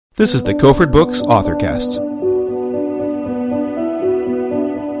This is the Kofford Books AuthorCast.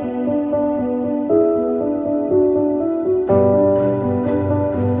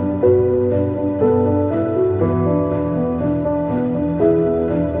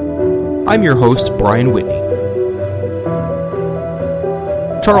 I'm your host, Brian Whitney.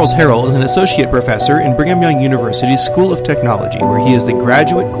 Charles Harrell is an associate professor in Brigham Young University's School of Technology, where he is the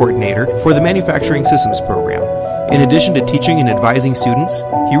graduate coordinator for the Manufacturing Systems program. In addition to teaching and advising students,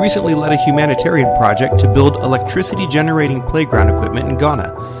 he recently led a humanitarian project to build electricity-generating playground equipment in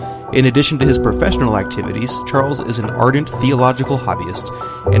Ghana. In addition to his professional activities, Charles is an ardent theological hobbyist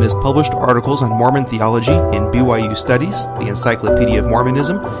and has published articles on Mormon theology in BYU Studies, the Encyclopedia of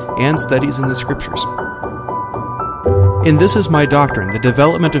Mormonism, and Studies in the Scriptures. In This Is My Doctrine, the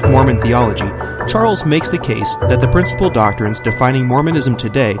Development of Mormon Theology, Charles makes the case that the principal doctrines defining Mormonism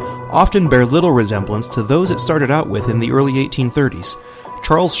today often bear little resemblance to those it started out with in the early 1830s.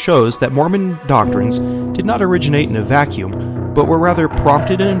 Charles shows that Mormon doctrines did not originate in a vacuum, but were rather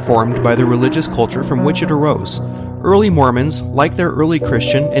prompted and informed by the religious culture from which it arose. Early Mormons, like their early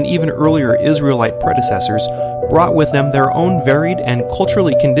Christian and even earlier Israelite predecessors, brought with them their own varied and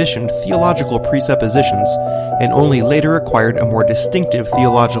culturally conditioned theological presuppositions, and only later acquired a more distinctive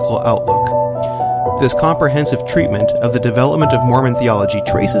theological outlook. This comprehensive treatment of the development of Mormon theology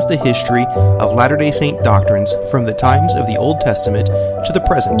traces the history of Latter-day Saint doctrines from the times of the Old Testament to the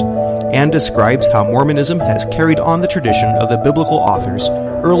present, and describes how Mormonism has carried on the tradition of the biblical authors,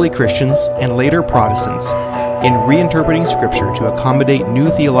 early Christians, and later Protestants, in reinterpreting Scripture to accommodate new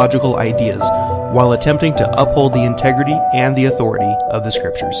theological ideas while attempting to uphold the integrity and the authority of the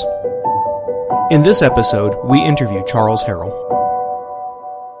Scriptures. In this episode, we interview Charles Harrell.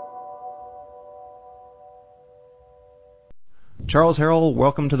 Charles Harrell,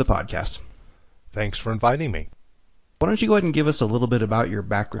 welcome to the podcast. Thanks for inviting me. Why don't you go ahead and give us a little bit about your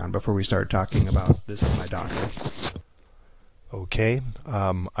background before we start talking about This Is My Doctrine? Okay.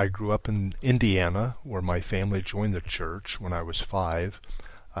 I grew up in Indiana, where my family joined the church when I was 5.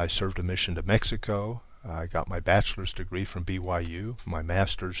 I served a mission to Mexico. I got my bachelor's degree from BYU, my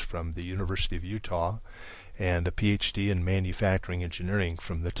master's from the University of Utah, and a PhD in manufacturing engineering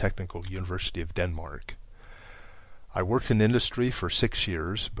from the Technical University of Denmark. I worked in industry for 6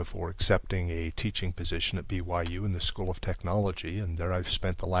 years before accepting a teaching position at BYU in the School of Technology, and there I've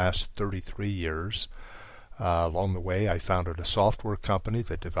spent the last 33 years. Along the way, I founded a software company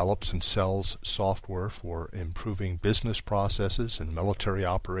that develops and sells software for improving business processes and military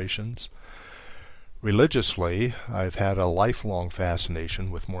operations. Religiously, I've had a lifelong fascination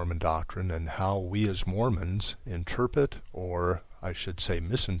with Mormon doctrine and how we as Mormons interpret, or I should say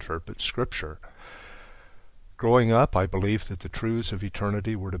misinterpret, Scripture. Growing up, I believed that the truths of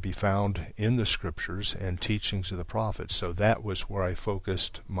eternity were to be found in the Scriptures and teachings of the prophets, so that was where I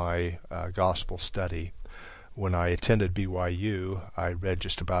focused my gospel study. When I attended BYU, I read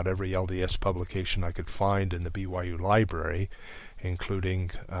just about every LDS publication I could find in the BYU library, including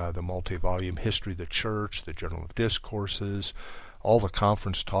the multi-volume History of the Church, the Journal of Discourses, all the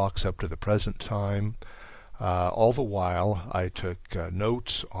conference talks up to the present time. All the while, I took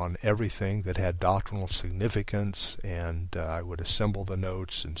notes on everything that had doctrinal significance, and I would assemble the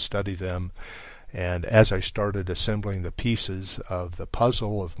notes and study them. And as I started assembling the pieces of the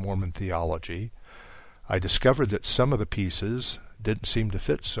puzzle of Mormon theology, I discovered that some of the pieces didn't seem to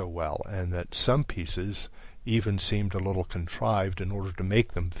fit so well, and that some pieces even seemed a little contrived in order to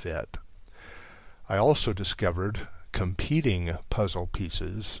make them fit. I also discovered competing puzzle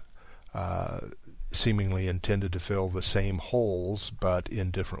pieces, seemingly intended to fill the same holes, but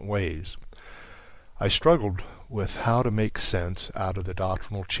in different ways. I struggled with how to make sense out of the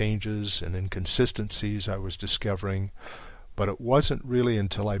doctrinal changes and inconsistencies I was discovering, but it wasn't really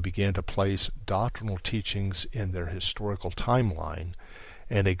until I began to place doctrinal teachings in their historical timeline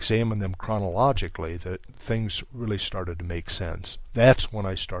and examine them chronologically that things really started to make sense. That's when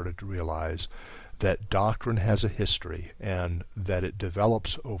I started to realize that doctrine has a history and that it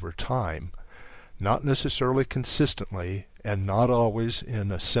develops over time, not necessarily consistently and not always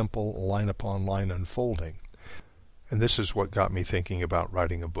in a simple line-upon-line unfolding. And this is what got me thinking about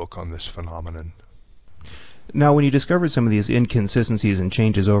writing a book on this phenomenon. Now, when you discovered some of these inconsistencies and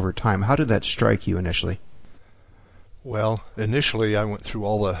changes over time, how did that strike you initially? Well, initially I went through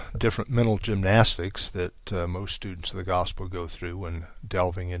all the different mental gymnastics that most students of the gospel go through when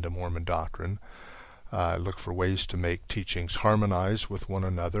delving into Mormon doctrine. I looked for ways to make teachings harmonize with one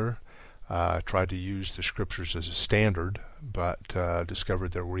another. Tried to use the Scriptures as a standard, but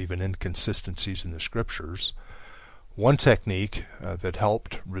discovered there were even inconsistencies in the Scriptures. One technique that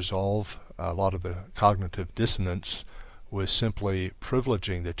helped resolve a lot of the cognitive dissonance was simply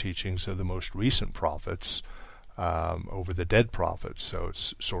privileging the teachings of the most recent prophets over the dead prophets. So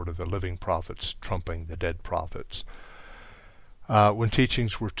it's sort of the living prophets trumping the dead prophets. When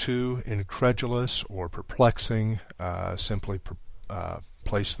teachings were too incredulous or perplexing, simply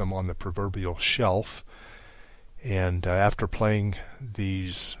place them on the proverbial shelf. And after playing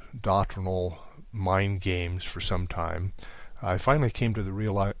these doctrinal mind games for some time, I finally came to the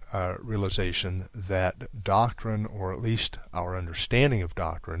realization that doctrine, or at least our understanding of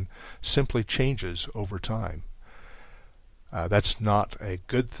doctrine, simply changes over time. That's not a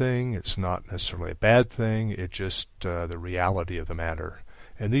good thing, it's not necessarily a bad thing, it's just the reality of the matter.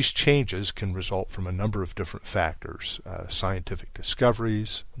 And these changes can result from a number of different factors: scientific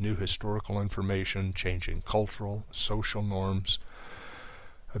discoveries, new historical information, changing cultural, social norms.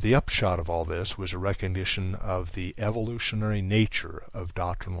 The upshot of all this was a recognition of the evolutionary nature of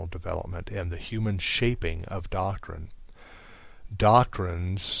doctrinal development and the human shaping of doctrine.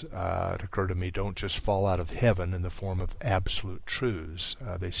 Doctrines, it occurred to me, don't just fall out of heaven in the form of absolute truths.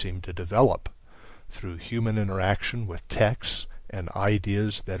 They seem to develop through human interaction with texts and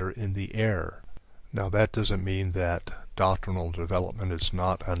ideas that are in the air. Now, that doesn't mean that doctrinal development is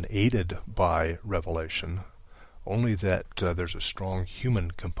not unaided by revelation, only that there's a strong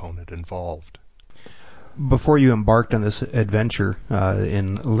human component involved. Before you embarked on this adventure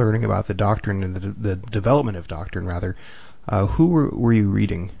in learning about the doctrine and the development of doctrine, rather, who were you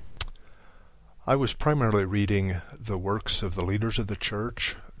reading? I was primarily reading the works of the leaders of the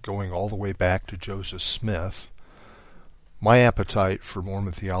church, going all the way back to Joseph Smith. My appetite for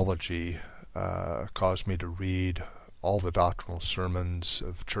Mormon theology caused me to read all the doctrinal sermons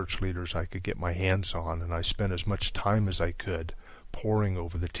of church leaders I could get my hands on, and I spent as much time as I could poring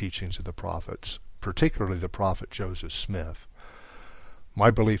over the teachings of the prophets, particularly the prophet Joseph Smith. My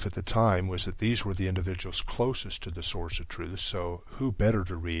belief at the time was that these were the individuals closest to the source of truth, so who better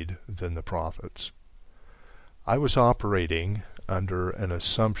to read than the prophets? I was operating under an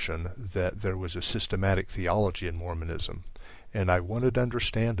assumption that there was a systematic theology in Mormonism, and I wanted to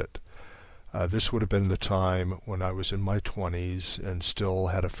understand it. This would have been the time when I was in my 20s and still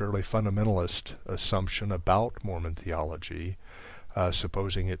had a fairly fundamentalist assumption about Mormon theology,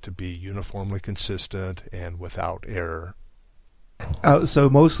 supposing it to be uniformly consistent and without error. So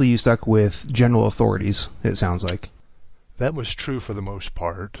mostly you stuck with general authorities, it sounds like. That was true for the most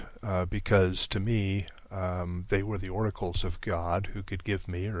part, because to me, they were the oracles of God who could give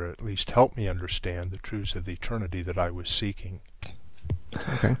me, or at least help me understand, the truths of the eternity that I was seeking.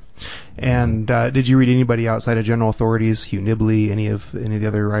 Okay. And did you read anybody outside of general authorities, Hugh Nibley, any of the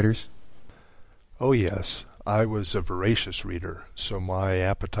other writers? Oh yes, I was a voracious reader, so my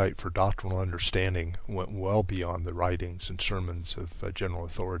appetite for doctrinal understanding went well beyond the writings and sermons of general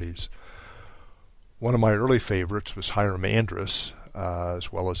authorities. One of my early favorites was Hiram Andrus,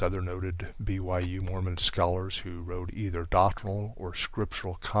 as well as other noted BYU Mormon scholars who wrote either doctrinal or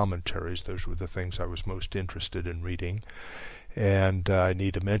scriptural commentaries. Those were the things I was most interested in reading. And I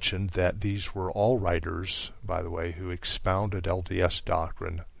need to mention that these were all writers, by the way, who expounded LDS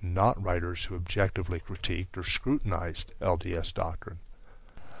doctrine, not writers who objectively critiqued or scrutinized LDS doctrine.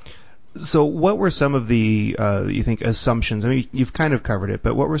 So what were some of the, you think, assumptions? I mean, you've kind of covered it,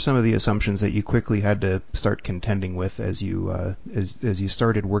 but what were some of the assumptions that you quickly had to start contending with as you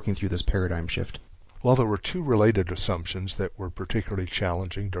started working through this paradigm shift? Well, there were two related assumptions that were particularly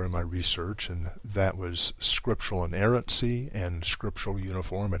challenging during my research, and that was scriptural inerrancy and scriptural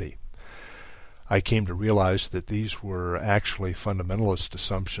uniformity. I came to realize that these were actually fundamentalist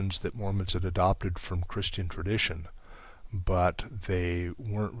assumptions that Mormons had adopted from Christian tradition, but they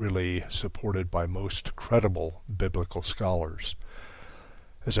weren't really supported by most credible biblical scholars.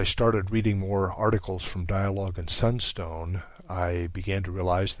 As I started reading more articles from Dialogue and Sunstone, I began to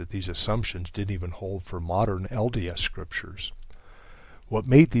realize that these assumptions didn't even hold for modern LDS scriptures. What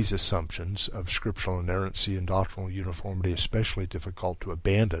made these assumptions of scriptural inerrancy and doctrinal uniformity especially difficult to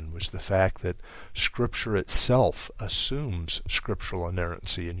abandon was the fact that Scripture itself assumes scriptural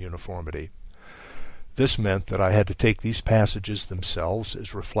inerrancy and uniformity. This meant that I had to take these passages themselves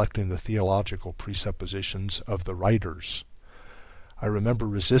as reflecting the theological presuppositions of the writers. I remember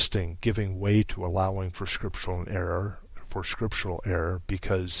resisting giving way to allowing for scriptural error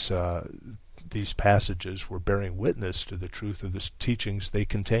because these passages were bearing witness to the truth of the teachings they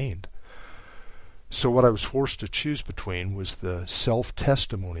contained. So what I was forced to choose between was the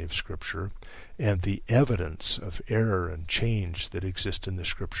self-testimony of Scripture and the evidence of error and change that exist in the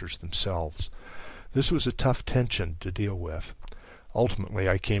Scriptures themselves. This was a tough tension to deal with. Ultimately,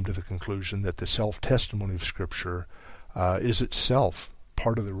 I came to the conclusion that the self-testimony of Scripture is itself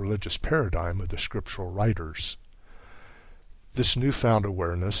part of the religious paradigm of the scriptural writers. This newfound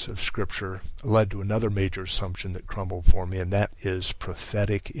awareness of Scripture led to another major assumption that crumbled for me, and that is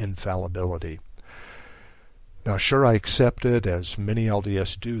prophetic infallibility. Now, sure, I accepted, as many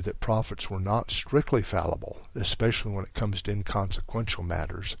LDS do, that prophets were not strictly fallible, especially when it comes to inconsequential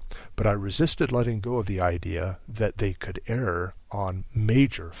matters, but I resisted letting go of the idea that they could err on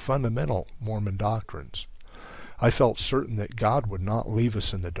major, fundamental Mormon doctrines. I felt certain that God would not leave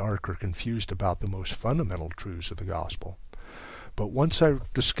us in the dark or confused about the most fundamental truths of the gospel. But once I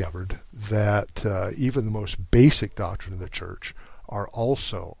discovered that even the most basic doctrine of the church are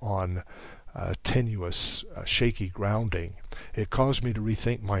also on tenuous, shaky grounding, it caused me to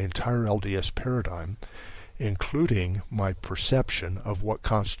rethink my entire LDS paradigm, including my perception of what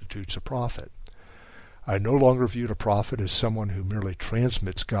constitutes a prophet. I no longer viewed a prophet as someone who merely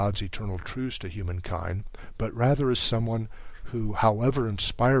transmits God's eternal truths to humankind, but rather as someone who, however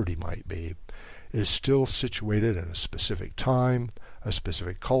inspired he might be, is still situated in a specific time, a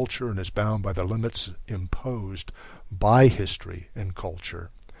specific culture, and is bound by the limits imposed by history and culture.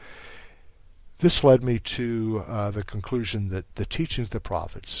 This led me to the conclusion that the teachings of the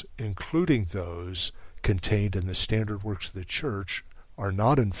prophets, including those contained in the standard works of the Church, are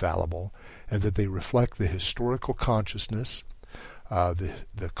not infallible, and that they reflect the historical consciousness,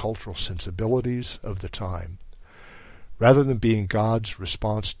 the cultural sensibilities of the time. Rather than being God's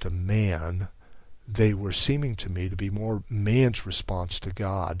response to man, they were seeming to me to be more man's response to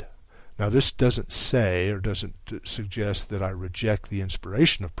God. Now, this doesn't say or doesn't suggest that I reject the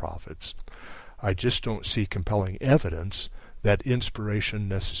inspiration of prophets. I just don't see compelling evidence that inspiration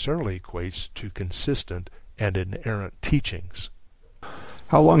necessarily equates to consistent and inerrant teachings.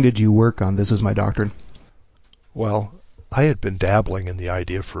 How long did you work on This Is My Doctrine? Well, I had been dabbling in the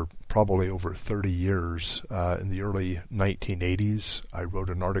idea for probably over 30 years. In the early 1980s, I wrote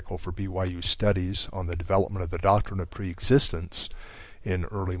an article for BYU Studies on the development of the doctrine of preexistence in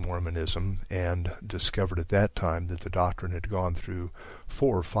early Mormonism, and discovered at that time that the doctrine had gone through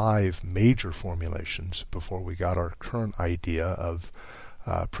 4 or 5 major formulations before we got our current idea of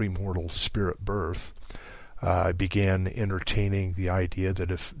premortal spirit birth. I began entertaining the idea that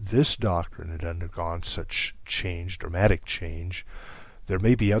if this doctrine had undergone such change, dramatic change, there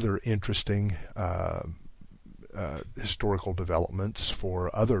may be other interesting historical developments for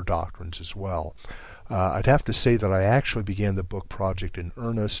other doctrines as well. I'd have to say that I actually began the book project in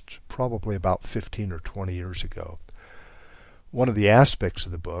earnest probably about 15 or 20 years ago. One of the aspects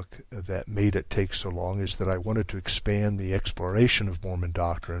of the book that made it take so long is that I wanted to expand the exploration of Mormon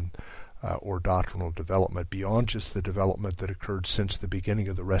doctrine or doctrinal development beyond just the development that occurred since the beginning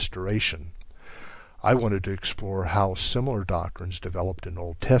of the Restoration. I wanted to explore how similar doctrines developed in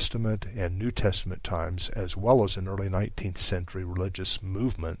Old Testament and New Testament times, as well as in early 19th century religious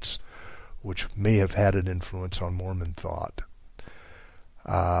movements which may have had an influence on Mormon thought.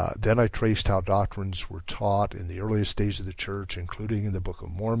 Then I traced how doctrines were taught in the earliest days of the Church, including in the Book of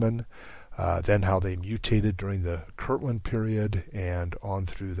Mormon, then how they mutated during the Kirtland period and on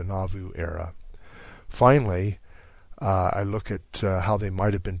through the Nauvoo era. Finally, I look at how they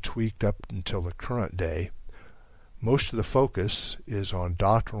might have been tweaked up until the current day. Most of the focus is on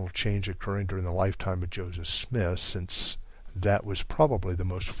doctrinal change occurring during the lifetime of Joseph Smith, since that was probably the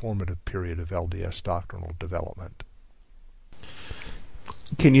most formative period of LDS doctrinal development.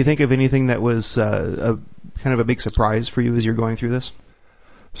 Can you think of anything that was a kind of a big surprise for you as you're going through this?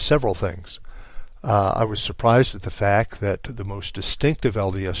 Several things. I was surprised at the fact that the most distinctive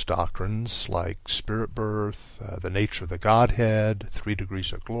LDS doctrines, like spirit birth, the nature of the Godhead, 3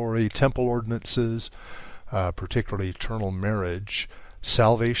 degrees of glory, temple ordinances, particularly eternal marriage,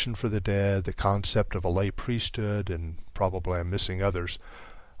 salvation for the dead, the concept of a lay priesthood, and probably I'm missing others,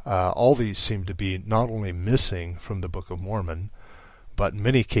 all these seem to be not only missing from the Book of Mormon, but in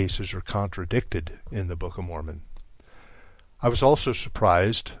many cases are contradicted in the Book of Mormon. I was also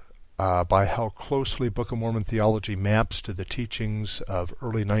surprised by how closely Book of Mormon theology maps to the teachings of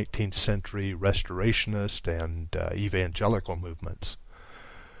early 19th century restorationist and evangelical movements.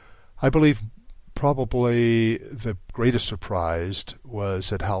 I believe probably the greatest surprise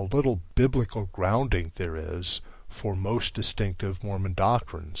was at how little biblical grounding there is for most distinctive Mormon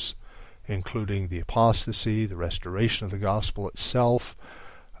doctrines, including the apostasy, the restoration of the gospel itself.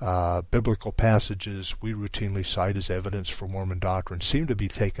 Biblical passages we routinely cite as evidence for Mormon doctrine seem to be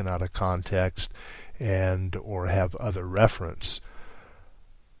taken out of context and or have other reference.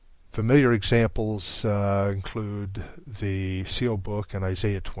 Familiar examples include the seal book in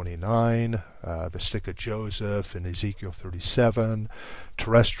Isaiah 29, the stick of Joseph in Ezekiel 37,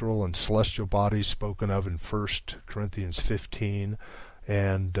 terrestrial and celestial bodies spoken of in 1 Corinthians 15,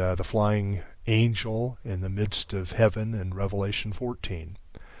 and the flying angel in the midst of heaven in Revelation 14.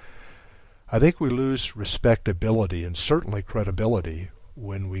 I think we lose respectability and certainly credibility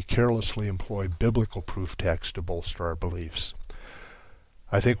when we carelessly employ biblical proof texts to bolster our beliefs.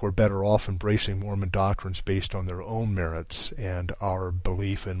 I think we're better off embracing Mormon doctrines based on their own merits and our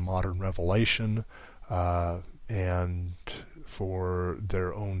belief in modern revelation, and for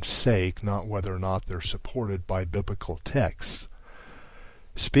their own sake, not whether or not they're supported by biblical texts.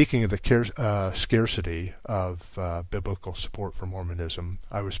 Speaking of the scarcity of biblical support for Mormonism,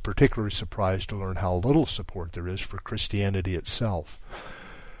 I was particularly surprised to learn how little support there is for Christianity itself.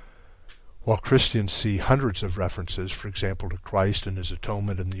 While Christians see hundreds of references, for example, to Christ and his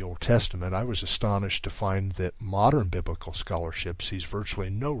atonement in the Old Testament, I was astonished to find that modern biblical scholarship sees virtually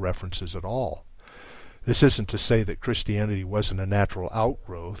no references at all. This isn't to say that Christianity wasn't a natural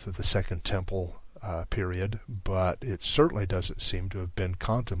outgrowth of the Second Temple period, but it certainly doesn't seem to have been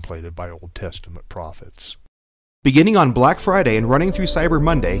contemplated by Old Testament prophets. Beginning on Black Friday and running through Cyber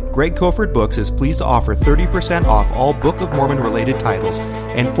Monday, Greg Kofford Books is pleased to offer 30% off all Book of Mormon related titles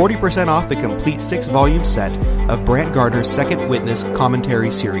and 40% off the complete 6-volume set of Brant Gardner's Second Witness Commentary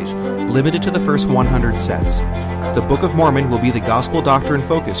series, limited to the first 100 sets. The Book of Mormon will be the gospel doctrine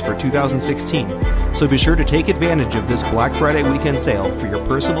focus for 2016, so be sure to take advantage of this Black Friday weekend sale for your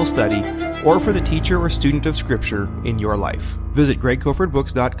personal study or for the teacher or student of Scripture in your life. Visit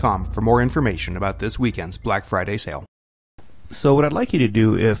gregkoffordbooks.com for more information about this weekend's Black Friday sale. So what I'd like you to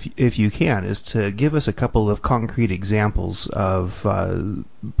do, if you can, is to give us a couple of concrete examples of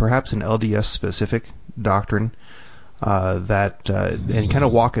perhaps an LDS-specific doctrine and kind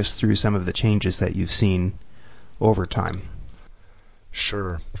of walk us through some of the changes that you've seen over time.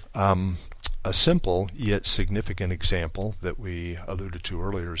 Sure. A simple yet significant example that we alluded to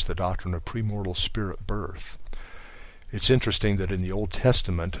earlier is the doctrine of premortal spirit birth. It's interesting that in the Old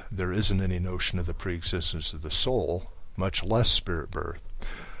Testament there isn't any notion of the preexistence of the soul, much less spirit birth.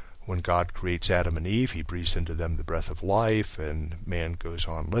 When God creates Adam and Eve, he breathes into them the breath of life, and man goes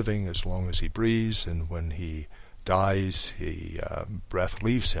on living as long as he breathes, and when he dies, breath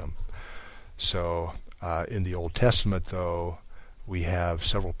leaves him. So in the Old Testament, though, we have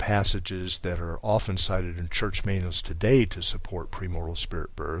several passages that are often cited in church manuals today to support premortal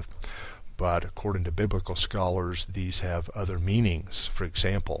spirit birth, but according to biblical scholars, these have other meanings. For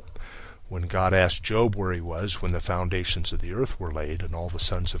example, when God asked Job where he was when the foundations of the earth were laid and all the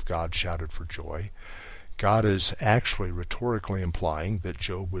sons of God shouted for joy, God is actually rhetorically implying that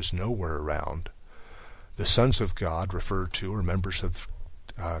Job was nowhere around. The sons of God referred to are members of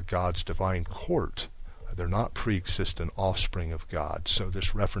God's divine court. They're not pre-existent offspring of God. So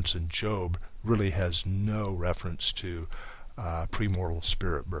this reference in Job really has no reference to premortal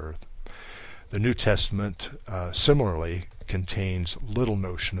spirit birth. The New Testament similarly contains little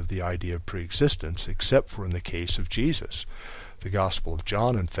notion of the idea of pre-existence, except for in the case of Jesus. The Gospel of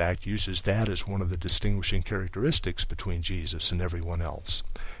John, in fact, uses that as one of the distinguishing characteristics between Jesus and everyone else.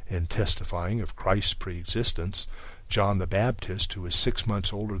 In testifying of Christ's pre-existence, John the Baptist, who was 6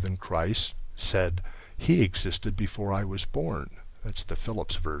 months older than Christ, said, "He existed before I was born." That's the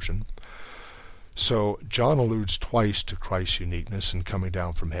Phillips version. So John alludes twice to Christ's uniqueness in coming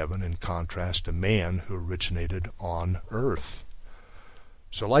down from heaven in contrast to man who originated on earth.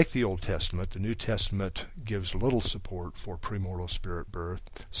 So like the Old Testament, the New Testament gives little support for premortal spirit birth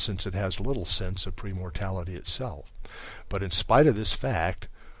since it has little sense of premortality itself. But in spite of this fact,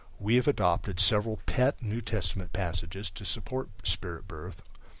 we have adopted several pet New Testament passages to support spirit birth,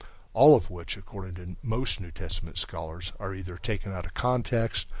 all of which, according to most New Testament scholars, are either taken out of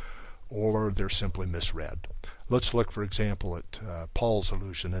context or they're simply misread. Let's look, for example, at Paul's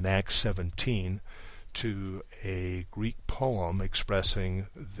allusion in Acts 17 to a Greek poem expressing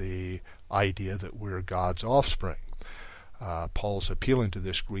the idea that we're God's offspring. Paul's appealing to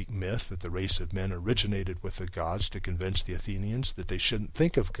this Greek myth that the race of men originated with the gods to convince the Athenians that they shouldn't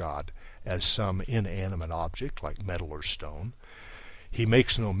think of God as some inanimate object like metal or stone. He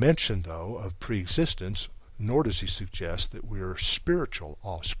makes no mention, though, of pre-existence, nor does he suggest that we are spiritual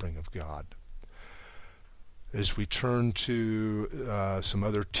offspring of God. As we turn to some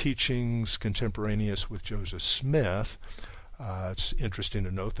other teachings contemporaneous with Joseph Smith, it's interesting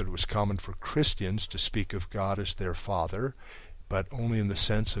to note that it was common for Christians to speak of God as their Father, but only in the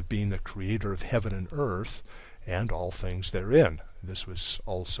sense of being the creator of heaven and earth and all things therein. This was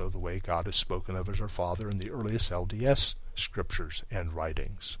also the way God is spoken of as our Father in the earliest LDS scriptures and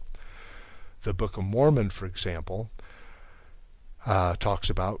writings. The Book of Mormon, for example, talks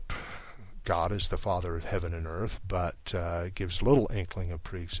about God as the Father of heaven and earth, but gives little inkling of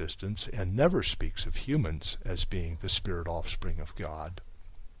preexistence and never speaks of humans as being the spirit offspring of God.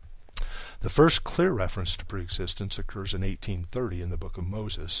 The first clear reference to preexistence occurs in 1830 in the Book of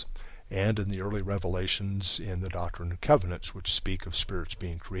Moses, and in the early revelations in the Doctrine and Covenants, which speak of spirits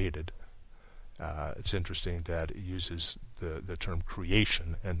being created. It's interesting that it uses the term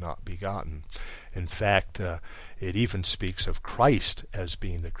creation and not begotten. In fact, it even speaks of Christ as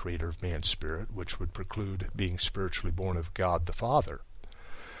being the creator of man's spirit, which would preclude being spiritually born of God the Father.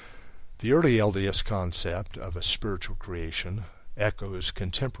 The early LDS concept of a spiritual creation echoes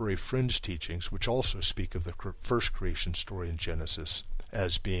contemporary fringe teachings, which also speak of the first creation story in Genesis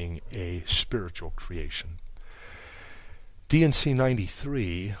as being a spiritual creation. D&C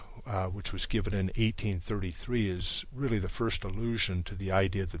 93, which was given in 1833, is really the first allusion to the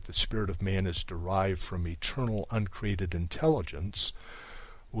idea that the spirit of man is derived from eternal uncreated intelligence,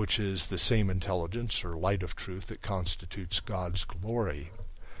 which is the same intelligence or light of truth that constitutes God's glory.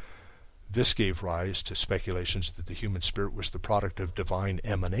 This gave rise to speculations that the human spirit was the product of divine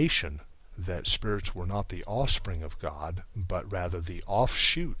emanation, that spirits were not the offspring of God, but rather the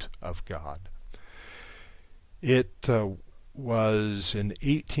offshoot of God. It was in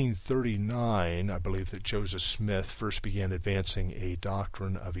 1839, I believe, that Joseph Smith first began advancing a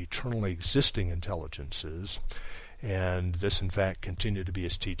doctrine of eternally existing intelligences, and this in fact continued to be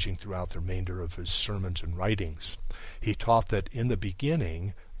his teaching throughout the remainder of his sermons and writings. He taught that in the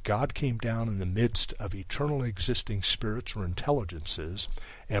beginning, God came down in the midst of eternally existing spirits or intelligences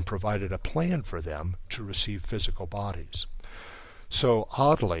and provided a plan for them to receive physical bodies. So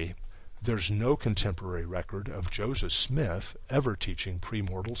oddly, there's no contemporary record of Joseph Smith ever teaching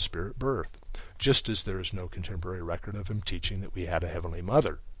premortal spirit birth, just as there is no contemporary record of him teaching that we had a heavenly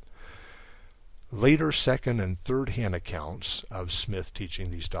mother. Later second and third hand accounts of Smith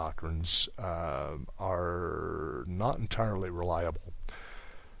teaching these doctrines are not entirely reliable.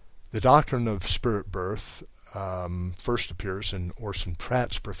 The doctrine of spirit birth first appears in Orson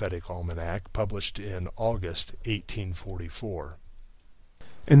Pratt's Prophetic Almanac, published in August 1844.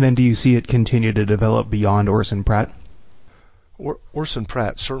 And then do you see it continue to develop beyond Orson Pratt? Orson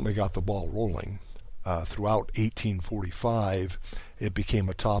Pratt certainly got the ball rolling. Throughout 1845, it became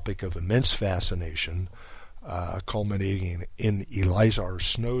a topic of immense fascination, culminating in Elizar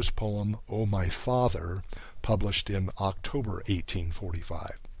Snow's poem, "O My Father," published in October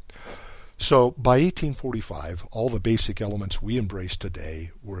 1845. So by 1845, all the basic elements we embrace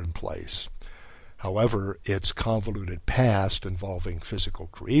today were in place. However, its convoluted past involving physical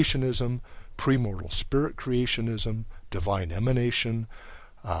creationism, premortal spirit creationism, divine emanation,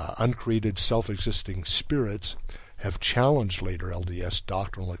 uncreated self-existing spirits have challenged later LDS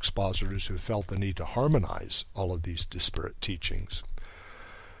doctrinal expositors who felt the need to harmonize all of these disparate teachings.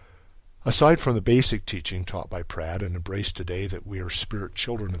 Aside from the basic teaching taught by Pratt and embraced today that we are spirit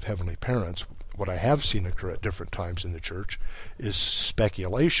children of heavenly parents, what I have seen occur at different times in the church is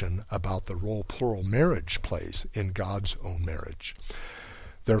speculation about the role plural marriage plays in God's own marriage.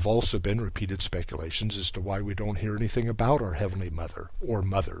 There have also been repeated speculations as to why we don't hear anything about our Heavenly Mother or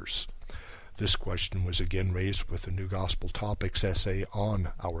mothers. This question was again raised with the New Gospel Topics essay on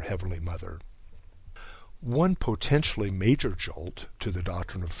our Heavenly Mother. One potentially major jolt to the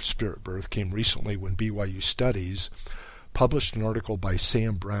doctrine of spirit birth came recently when BYU Studies published an article by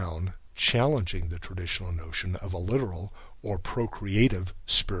Sam Brown challenging the traditional notion of a literal or procreative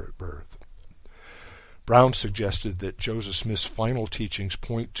spirit birth. Brown suggested that Joseph Smith's final teachings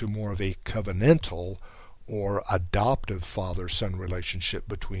point to more of a covenantal or adoptive father-son relationship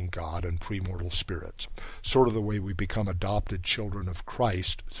between God and premortal spirits, sort of the way we become adopted children of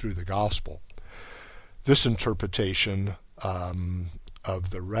Christ through the gospel. This interpretation of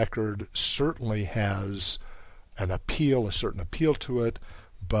the record certainly has an appeal, a certain appeal to it,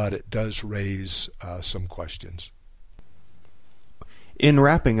 but it does raise some questions. In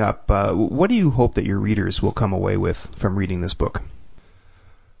wrapping up, what do you hope that your readers will come away with from reading this book?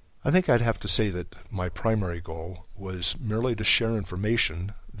 I think I'd have to say that my primary goal was merely to share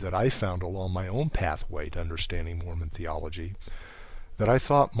information that I found along my own pathway to understanding Mormon theology that I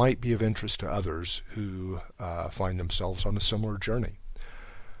thought might be of interest to others who find themselves on a similar journey.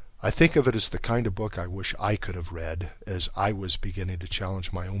 I think of it as the kind of book I wish I could have read as I was beginning to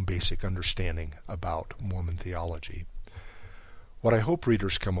challenge my own basic understanding about Mormon theology. What I hope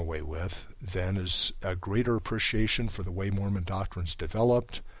readers come away with, then, is a greater appreciation for the way Mormon doctrine's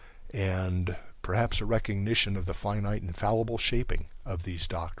developed, and perhaps a recognition of the finite and fallible shaping of these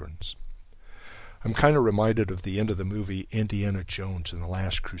doctrines. I'm kind of reminded of the end of the movie Indiana Jones and the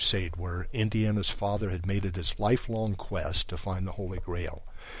Last Crusade, where Indiana's father had made it his lifelong quest to find the Holy Grail.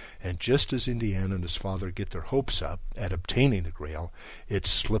 And just as Indiana and his father get their hopes up at obtaining the Grail, it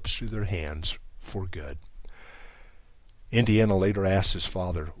slips through their hands for good. Indiana later asked his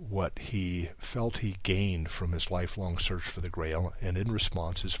father what he felt he gained from his lifelong search for the Grail, and in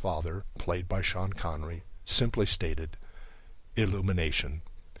response his father, played by Sean Connery, simply stated, illumination.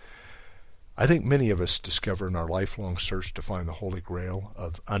 I think many of us discover in our lifelong search to find the Holy Grail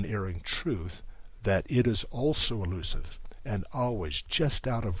of unerring truth that it is also elusive and always just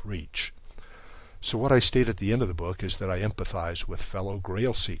out of reach. So what I state at the end of the book is that I empathize with fellow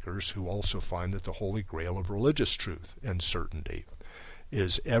Grail seekers who also find that the Holy Grail of religious truth and certainty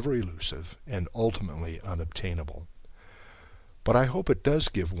is ever elusive and ultimately unobtainable. But I hope it does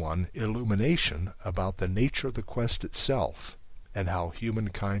give one illumination about the nature of the quest itself and how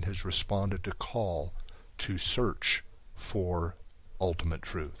humankind has responded to call to search for ultimate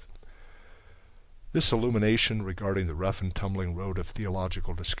truth. This illumination regarding the rough and tumbling road of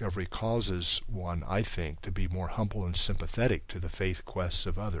theological discovery causes one, I think, to be more humble and sympathetic to the faith quests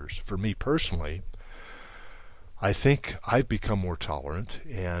of others. For me personally, I think I've become more tolerant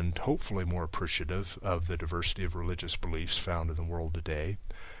and hopefully more appreciative of the diversity of religious beliefs found in the world today.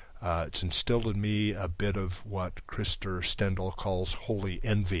 It's instilled in me a bit of what Krister Stendhal calls holy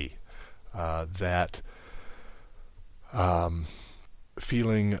envy, that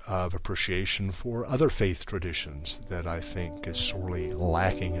feeling of appreciation for other faith traditions that I think is sorely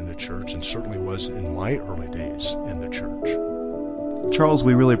lacking in the church, and certainly was in my early days in the church. Charles,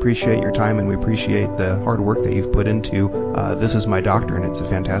 we really appreciate your time, and we appreciate the hard work that you've put into This Is My Doctrine. It's a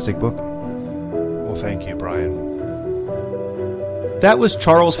fantastic book. Well, thank you, Brian. That was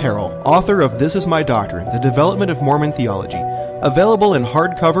Charles Harrell, author of This Is My Doctrine, The Development of Mormon Theology, available in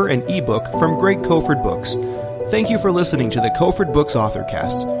hardcover and ebook from Great Kofford Books. Thank you for listening to the Kofford Books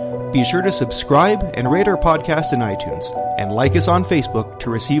AuthorCast. Be sure to subscribe and rate our podcast in iTunes, and like us on Facebook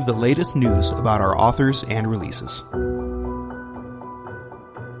to receive the latest news about our authors and releases.